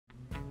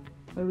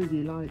I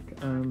really like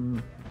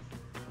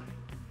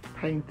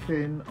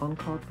painting on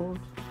cardboard.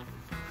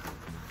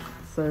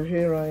 So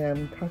here I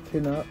am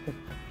cutting up a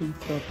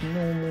piece of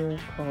normal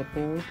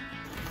cardboard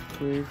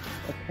with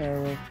a pair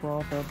of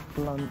rather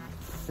blunt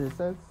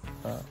scissors,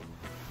 but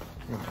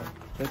you know,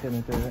 they're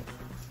going to do it.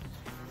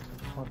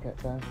 I'll get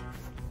there.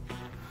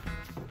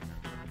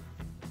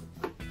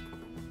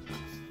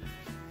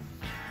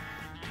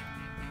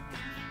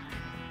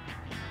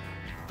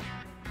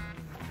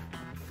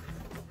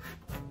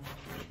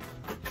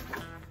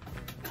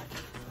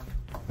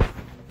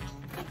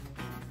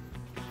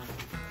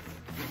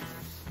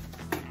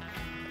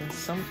 There's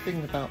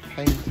something about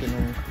painting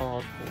on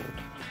cardboard.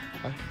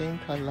 I think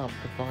I love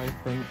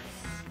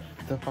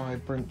the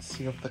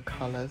vibrancy of the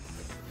colours.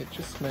 It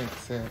just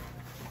makes it,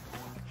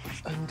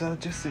 and I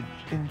just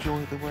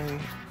enjoy the way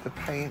the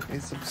paint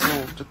is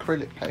absorbed,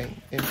 acrylic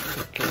paint in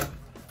particular.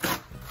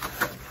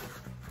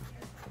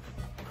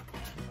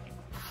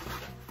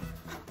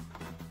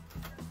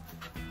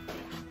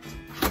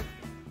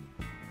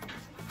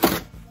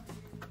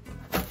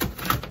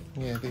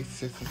 Yeah, these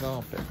scissors are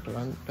a bit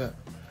blunt, but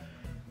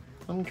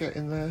I'm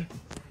getting there.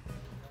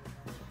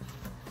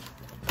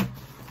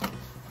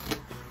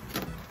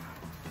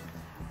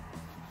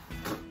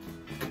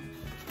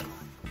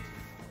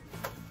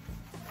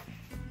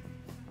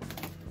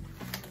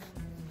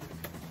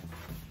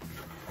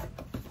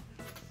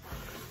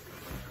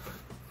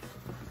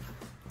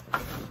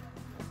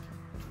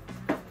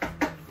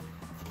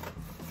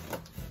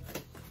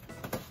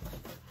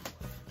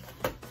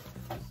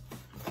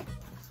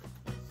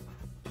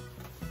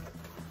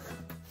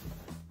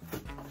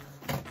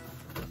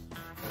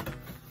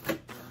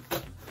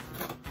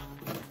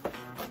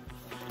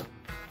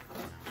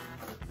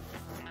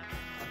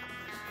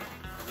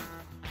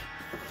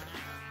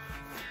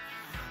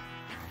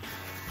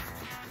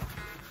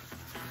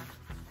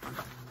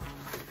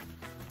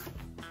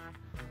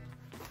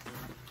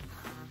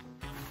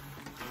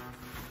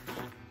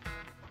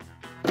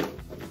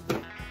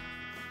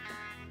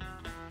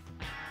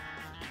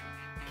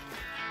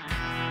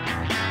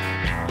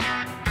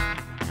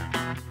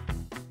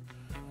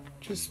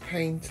 Just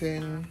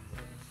painting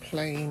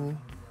plain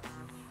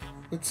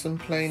with some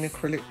plain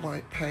acrylic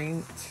white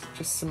paint,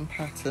 just some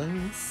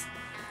patterns.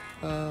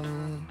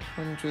 I'm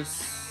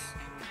just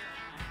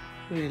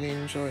really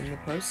enjoying the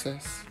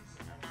process.